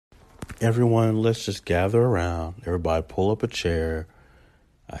Everyone, let's just gather around. Everybody pull up a chair.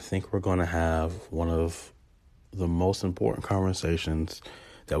 I think we're going to have one of the most important conversations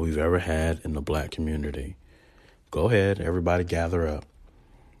that we've ever had in the Black community. Go ahead, everybody gather up.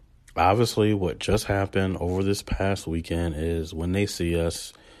 Obviously, what just happened over this past weekend is When They See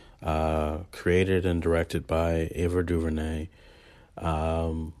Us, created and directed by Ava DuVernay,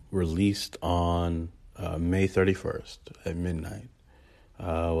 released on May 31st at midnight. It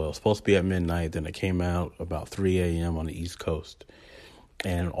was supposed to be at midnight, then it came out about 3 a.m. on the East Coast.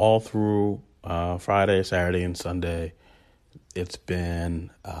 And all through Friday, Saturday, and Sunday, it's been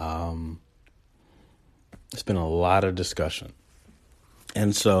a lot of discussion.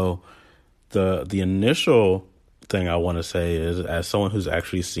 And so the initial thing I want to say is, as someone who's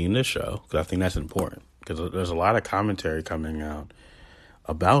actually seen this show, because I think that's important, because there's a lot of commentary coming out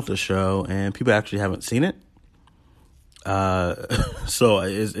about the show, and people actually haven't seen it. So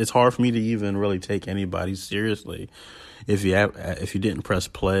it's hard for me to even really take anybody seriously if you didn't press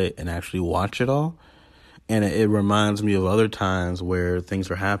play and actually watch it all. And it reminds me of other times where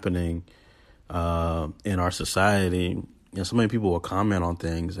things are happening in our society. So many people will comment on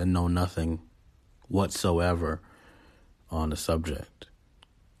things and know nothing whatsoever on the subject.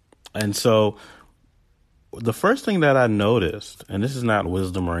 And so the first thing that I noticed, and this is not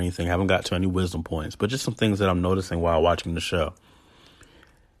wisdom or anything, I haven't got to any wisdom points, but just some things that I'm noticing while watching the show,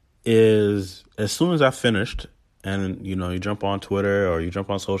 is as soon as I finished, and you jump on Twitter or you jump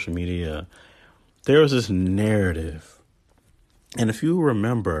on social media, there was this narrative. And if you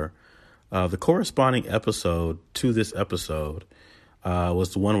remember, the corresponding episode to this episode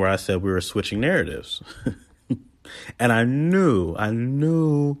was the one where I said we were switching narratives. And I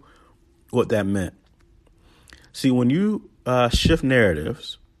knew what that meant. See, when you shift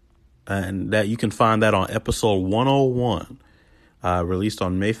narratives, and that you can find that on episode 101, released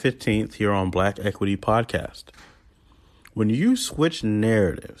on May 15th here on Black Equity Podcast. When you switch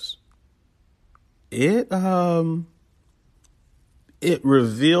narratives, it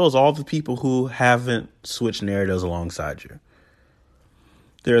reveals all the people who haven't switched narratives alongside you.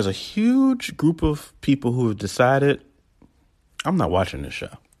 There's a huge group of people who have decided, I'm not watching this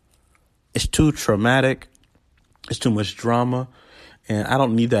show. It's too traumatic. It's too much drama, and I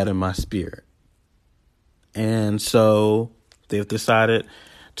don't need that in my spirit. And so they've decided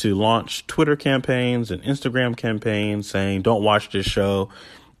to launch Twitter campaigns and Instagram campaigns saying, don't watch this show.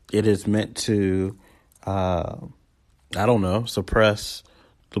 It is meant to, suppress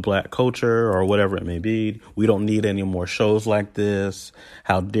the Black culture or whatever it may be. We don't need any more shows like this.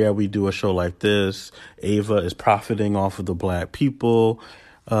 How dare we do a show like this? Ava is profiting off of the Black people,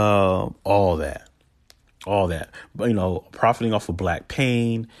 all that. But, profiting off of Black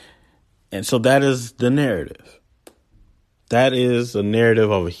pain. And so that is the narrative. That is a narrative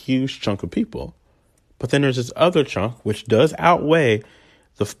of a huge chunk of people. But then there's this other chunk, which does outweigh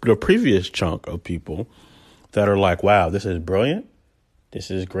the previous chunk of people that are like, wow, this is brilliant. This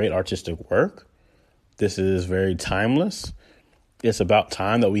is great artistic work. This is very timeless. It's about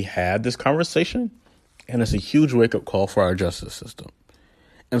time that we had this conversation. And it's a huge wake-up call for our justice system.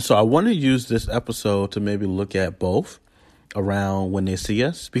 And so I want to use this episode to maybe look at both around When They See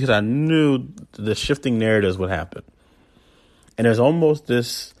Us, because I knew the shifting narratives would happen. And there's almost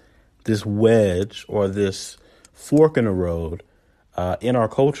this wedge or this fork in the road in our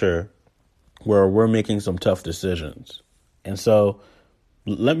culture where we're making some tough decisions. And so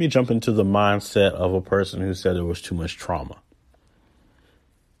let me jump into the mindset of a person who said there was too much trauma.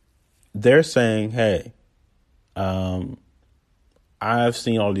 They're saying, hey, I've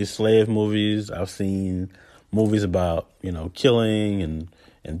seen all these slave movies. I've seen movies about, killing and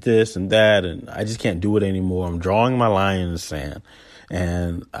this and that. And I just can't do it anymore. I'm drawing my line in the sand.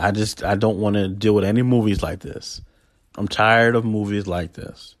 And I don't want to deal with any movies like this. I'm tired of movies like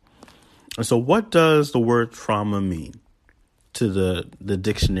this. And so what does the word trauma mean to the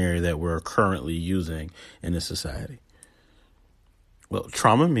dictionary that we're currently using in this society? Well,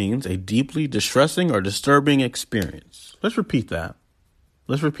 trauma means a deeply distressing or disturbing experience. Let's repeat that.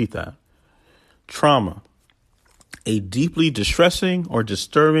 Trauma, a deeply distressing or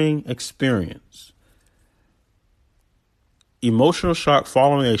disturbing experience. Emotional shock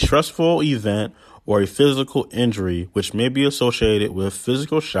following a stressful event or a physical injury, which may be associated with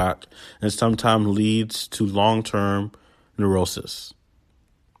physical shock and sometimes leads to long-term neurosis.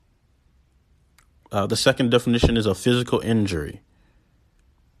 The second definition is a physical injury.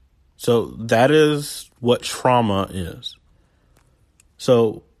 So that is what trauma is.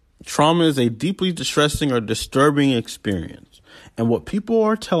 So trauma is a deeply distressing or disturbing experience. And what people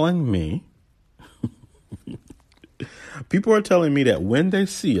are telling me, that when they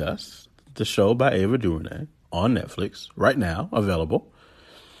see us, the show by Ava DuVernay on Netflix right now, available.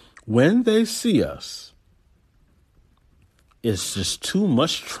 When they see us, it's just too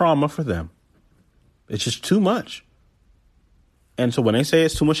much trauma for them. It's just too much. And so when they say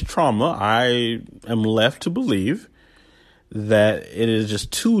it's too much trauma, I am left to believe that it is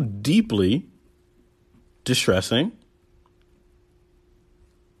just too deeply distressing,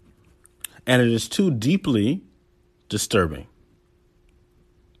 and it is too deeply disturbing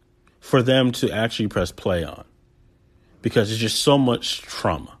for them to actually press play on, because it's just so much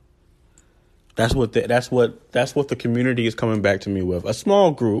trauma. That's what the community is coming back to me with. A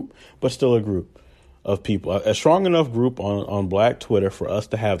small group, but still a group of people, a strong enough group on Black Twitter for us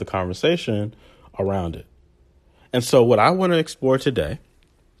to have the conversation around it. And so what I want to explore today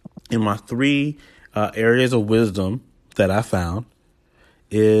in my 3 areas of wisdom that I found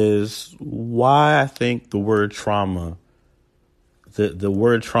is why I think the word trauma, the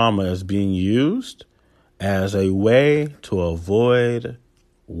word trauma is being used as a way to avoid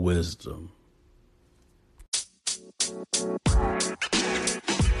wisdom.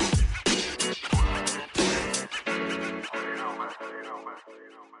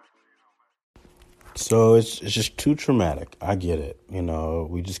 So it's just too traumatic. I get it.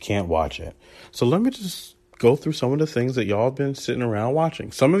 We just can't watch it. So let me just go through some of the things that y'all have been sitting around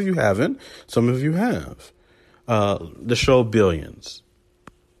watching. Some of you haven't. Some of you have. The show Billions.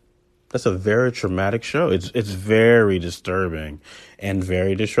 That's a very traumatic show. It's very disturbing and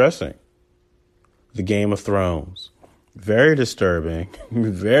very distressing. The Game of Thrones. Very disturbing.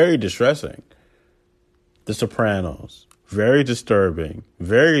 Very distressing. The Sopranos. Very disturbing.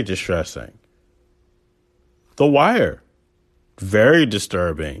 Very distressing. The Wire. Very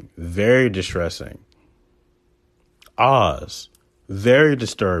disturbing. Very distressing. Oz. Very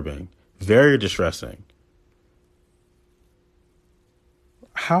disturbing. Very distressing.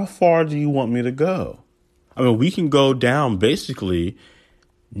 How far do you want me to go? I mean, we can go down basically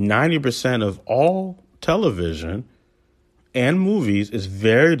 90% of all television and movies is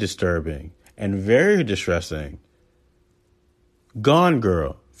very disturbing and very distressing. Gone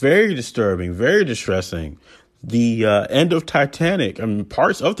Girl. Very disturbing. Very distressing. The end of Titanic. I mean,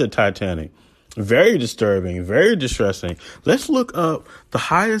 parts of the Titanic. Very disturbing. Very distressing. Let's look up the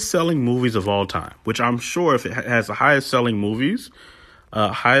highest selling movies of all time, which I'm sure if it has the highest selling movies,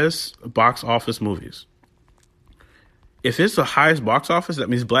 highest box office movies. If it's the highest box office, that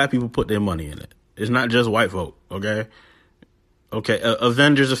means Black people put their money in it. It's not just white folk. Okay.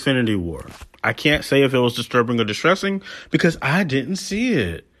 Avengers: Infinity War. I can't say if it was disturbing or distressing because I didn't see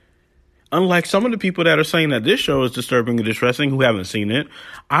it. Unlike some of the people that are saying that this show is disturbing and distressing who haven't seen it,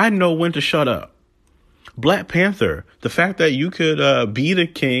 I know when to shut up. Black Panther, the fact that you could be the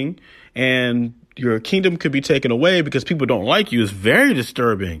king and your kingdom could be taken away because people don't like you is very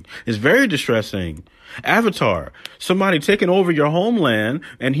disturbing. It's very distressing. Avatar, somebody taking over your homeland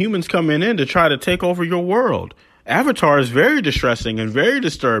and humans coming in to try to take over your world. Avatar is very distressing and very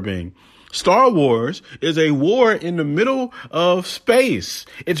disturbing. Star Wars is a war in the middle of space.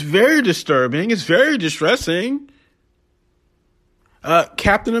 It's very disturbing. It's very distressing.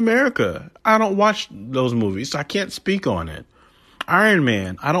 Captain America. I don't watch those movies, so I can't speak on it. Iron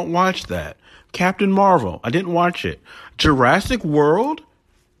Man. I don't watch that. Captain Marvel. I didn't watch it. Jurassic World.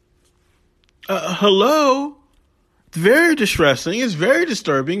 Hello. Very distressing. It's very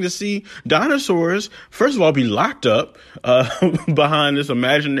disturbing to see dinosaurs, first of all, be locked up behind this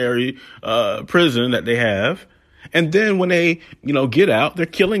imaginary prison that they have. And then when they, get out, they're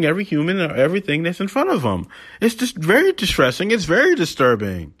killing every human or everything that's in front of them. It's just very distressing. It's very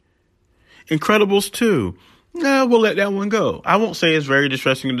disturbing. Incredibles 2. No, we'll let that one go. I won't say it's very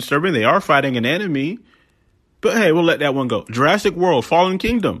distressing and disturbing. They are fighting an enemy. But hey, we'll let that one go. Jurassic World, Fallen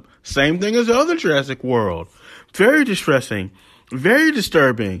Kingdom. Same thing as the other Jurassic World. Very distressing. Very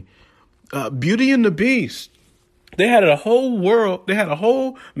disturbing. Beauty and the Beast. They had a whole world. They had a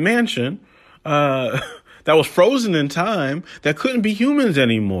whole mansion that was frozen in time that couldn't be humans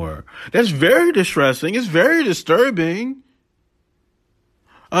anymore. That's very distressing. It's very disturbing.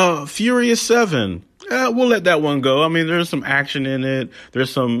 Furious 7. We'll let that one go. I mean, there's some action in it.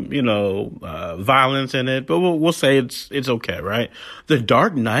 There's some, violence in it, but we'll say it's okay, right? The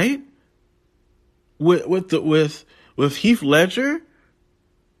Dark Knight with Heath Ledger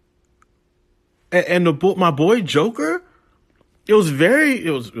and my boy Joker. It was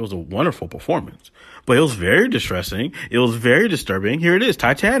a wonderful performance, but it was very distressing. It was very disturbing. Here it is.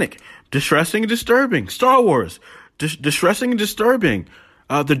 Titanic. Distressing and disturbing. Star Wars. Distressing and disturbing.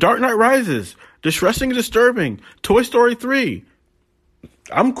 The Dark Knight Rises. Distressing and disturbing. Toy Story 3.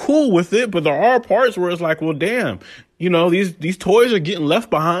 I'm cool with it, but there are parts where it's like, well, damn, these toys are getting left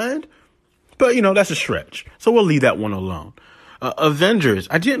behind. But, that's a stretch. So we'll leave that one alone. Avengers,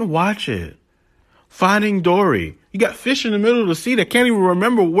 I didn't watch it. Finding Dory. You got fish in the middle of the sea that can't even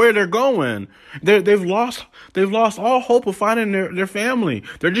remember where they're going. They've lost all hope of finding their family.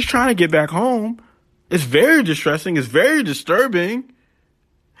 They're just trying to get back home. It's very distressing. It's very disturbing.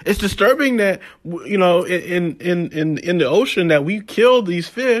 It's disturbing that, in the ocean that we kill these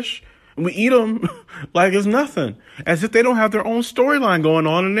fish and we eat them like it's nothing, as if they don't have their own storyline going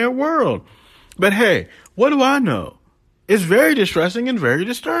on in their world. But hey, what do I know? It's very distressing and very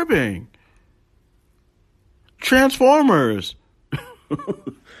disturbing. Transformers.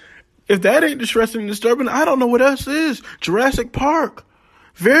 If that ain't distressing and disturbing, I don't know what else is. Jurassic Park.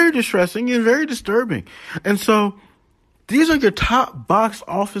 Very distressing and very disturbing. And so these are your top box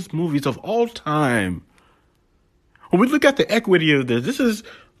office movies of all time. When we look at the equity of this is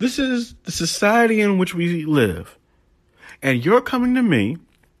the society in which we live. And you're coming to me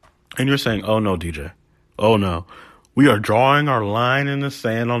and you're saying, oh no, DJ. Oh no. We are drawing our line in the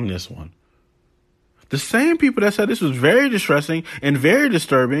sand on this one. The same people that said this was very distressing and very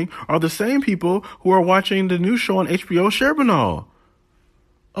disturbing are the same people who are watching the new show on HBO, Chernobyl,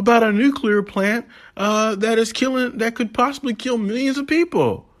 about a nuclear plant that could possibly kill millions of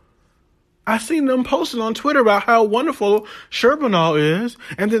people. I've seen them posting on Twitter about how wonderful Chernobyl is,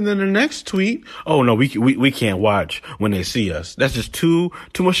 and then in the next tweet, oh no, we can't watch when they see us. That's just too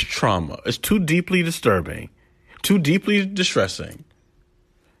much trauma. It's too deeply disturbing, too deeply distressing.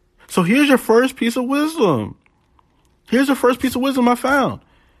 So here's your first piece of wisdom. Here's the first piece of wisdom I found.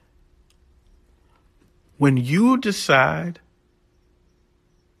 When you decide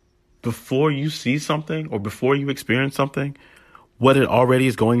before you see something or before you experience something, what it already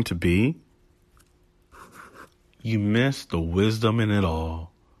is going to be, you miss the wisdom in it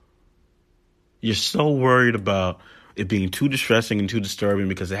all. You're so worried about it being too distressing and too disturbing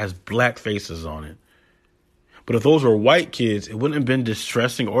because it has black faces on it. But if those were white kids, it wouldn't have been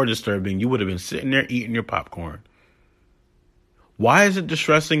distressing or disturbing. You would have been sitting there eating your popcorn. Why is it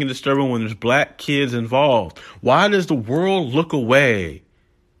distressing and disturbing when there's black kids involved? Why does the world look away?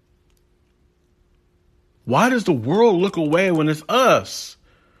 Why does the world look away when it's us?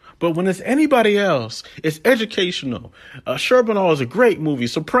 But when it's anybody else, it's educational. Chernobyl is a great movie.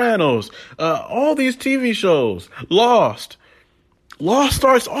 Sopranos, all these TV shows, Lost. Lost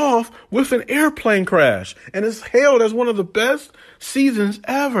starts off with an airplane crash and is hailed as one of the best seasons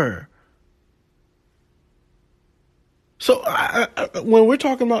ever. So when we're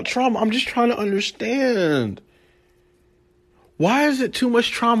talking about trauma, I'm just trying to understand. Why is it too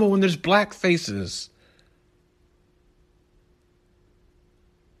much trauma when there's black faces?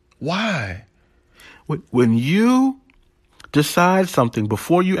 Why? When you decide something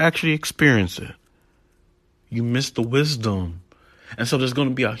before you actually experience it, you miss the wisdom. And so there's going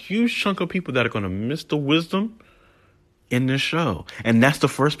to be a huge chunk of people that are going to miss the wisdom in this show. And that's the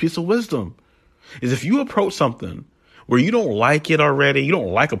first piece of wisdom, is if you approach something where you don't like it already, you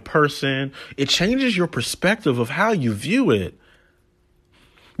don't like a person, it changes your perspective of how you view it.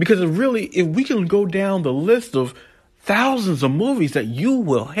 Because if we can go down the list of thousands of movies that you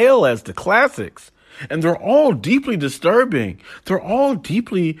will hail as the classics, and they're all deeply disturbing, they're all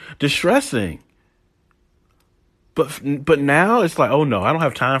deeply distressing. But now it's like, oh no, I don't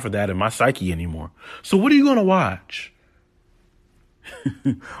have time for that in my psyche anymore. So what are you going to watch?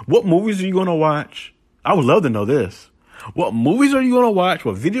 What movies are you going to watch? I would love to know this. What movies are you going to watch?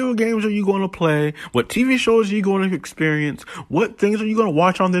 What video games are you going to play? What TV shows are you going to experience? What things are you going to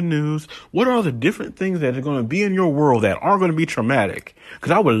watch on the news? What are the different things that are going to be in your world that aren't going to be traumatic?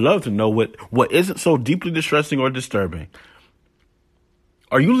 Because I would love to know what isn't so deeply distressing or disturbing.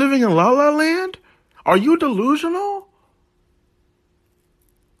 Are you living in La La Land? Are you delusional?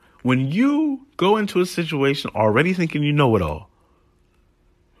 When you go into a situation already thinking you know it all,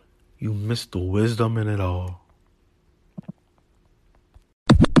 you miss the wisdom in it all.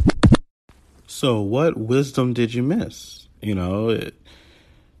 So what wisdom did you miss? I don't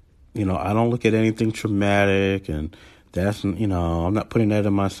look at anything traumatic, and that's, I'm not putting that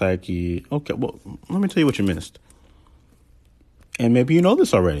in my psyche. Okay, well, let me tell you what you missed. And maybe you know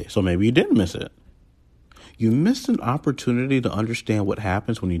this already, so maybe you didn't miss it. You missed an opportunity to understand what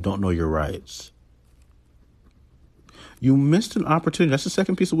happens when you don't know your rights. You missed an opportunity. That's the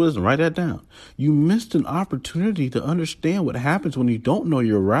second piece of wisdom. Write that down. You missed an opportunity to understand what happens when you don't know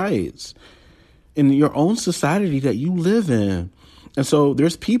your rights in your own society that you live in. And so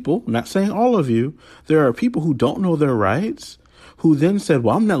there's people, I'm not saying all of you, there are people who don't know their rights, who then said,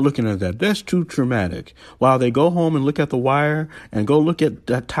 well, I'm not looking at that. That's too traumatic. While they go home and look at The Wire and go look at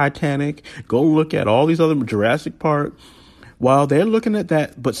Titanic, go look at all these other Jurassic Park, while they're looking at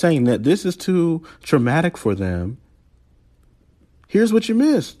that, but saying that this is too traumatic for them, here's what you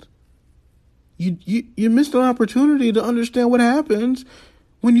missed. You missed an opportunity to understand what happens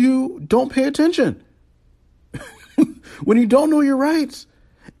when you don't pay attention. When you don't know your rights.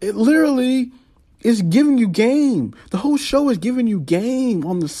 It literally is giving you game. The whole show is giving you game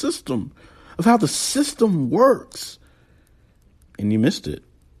on the system, of how the system works. And you missed it.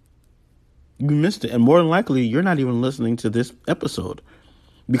 You missed it. And more than likely, you're not even listening to this episode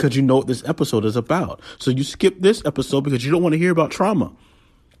because you know what this episode is about. So you skip this episode because you don't want to hear about trauma.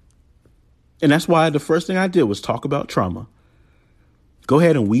 And that's why the first thing I did was talk about trauma. Go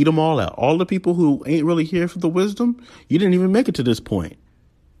ahead and weed them all out. All the people who ain't really here for the wisdom, you didn't even make it to this point.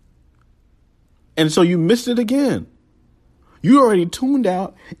 And so you missed it again. You already tuned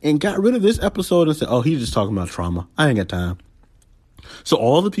out and got rid of this episode and said, oh, he's just talking about trauma. I ain't got time. So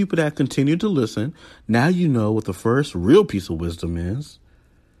all the people that continue to listen, now you know what the first real piece of wisdom is.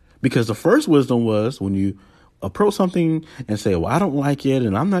 Because the first wisdom was when you approach something and say, well, I don't like it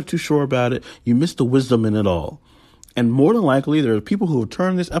and I'm not too sure about it. You missed the wisdom in it all. And more than likely, there are people who have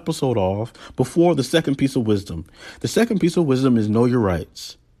turned this episode off before the second piece of wisdom. The second piece of wisdom is know your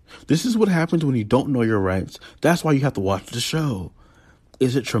rights. This is what happens when you don't know your rights. That's why you have to watch the show.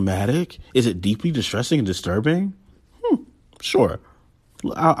 Is it traumatic? Is it deeply distressing and disturbing? Sure.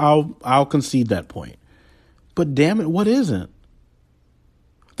 I'll concede that point. But damn it, what isn't?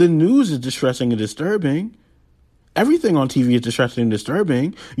 The news is distressing and disturbing. Everything on TV is distressing and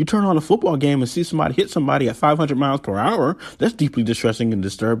disturbing. You turn on a football game and see somebody hit somebody at 500 miles per hour. That's deeply distressing and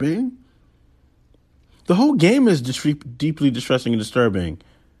disturbing. The whole game is deeply distressing and disturbing.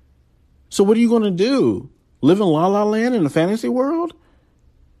 So what are you going to do? Live in La La Land in a fantasy world?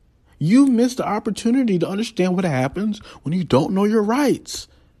 You missed the opportunity to understand what happens when you don't know your rights.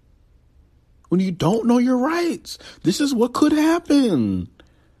 When you don't know your rights. This is what could happen.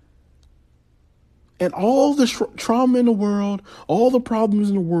 And all the trauma in the world, all the problems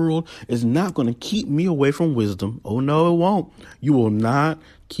in the world is not going to keep me away from wisdom. Oh, no, it won't. You will not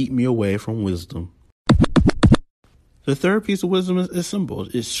keep me away from wisdom. The third piece of wisdom is simple.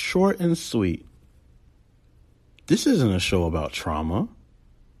 It's short and sweet. This isn't a show about trauma.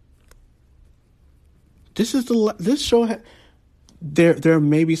 This show. There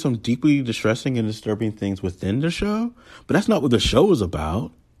may be some deeply distressing and disturbing things within the show, but that's not what the show is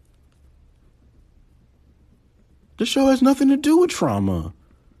about. The show has nothing to do with trauma.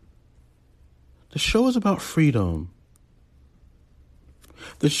 The show is about freedom.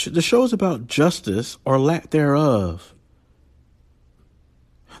 The show is about justice or lack thereof.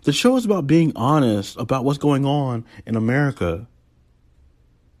 The show is about being honest about what's going on in America.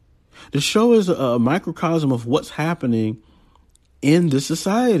 The show is a microcosm of what's happening in this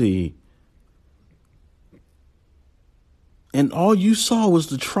society. And all you saw was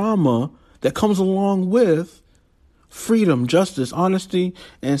the trauma that comes along with freedom, justice, honesty,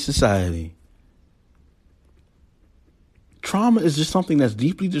 and society. Trauma is just something that's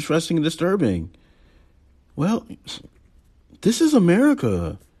deeply distressing and disturbing. Well, this is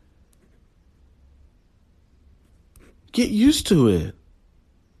America. Get used to it.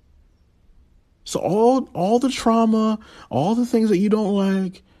 So all the trauma, all the things that you don't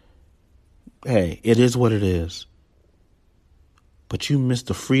like, hey, it is what it is. But you missed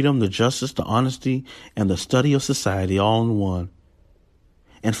the freedom, the justice, the honesty, and the study of society all in one.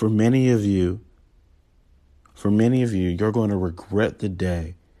 And for many of you, you're going to regret the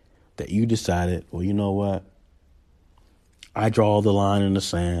day that you decided, well, you know what? I draw the line in the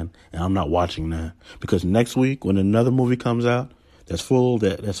sand and I'm not watching that. Because next week when another movie comes out that's full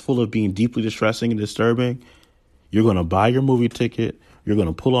of being deeply distressing and disturbing, you're going to buy your movie ticket, you're going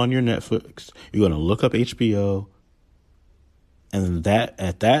to pull on your Netflix, you're going to look up HBO, and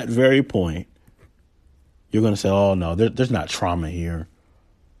at that very point, you're going to say, oh no, there's not trauma here.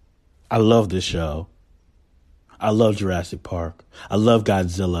 I love this show. I love Jurassic Park. I love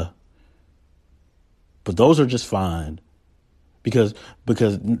Godzilla. But those are just fine. Because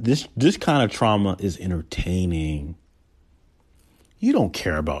this kind of trauma is entertaining. You don't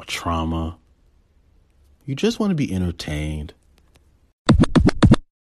care about trauma. You just want to be entertained.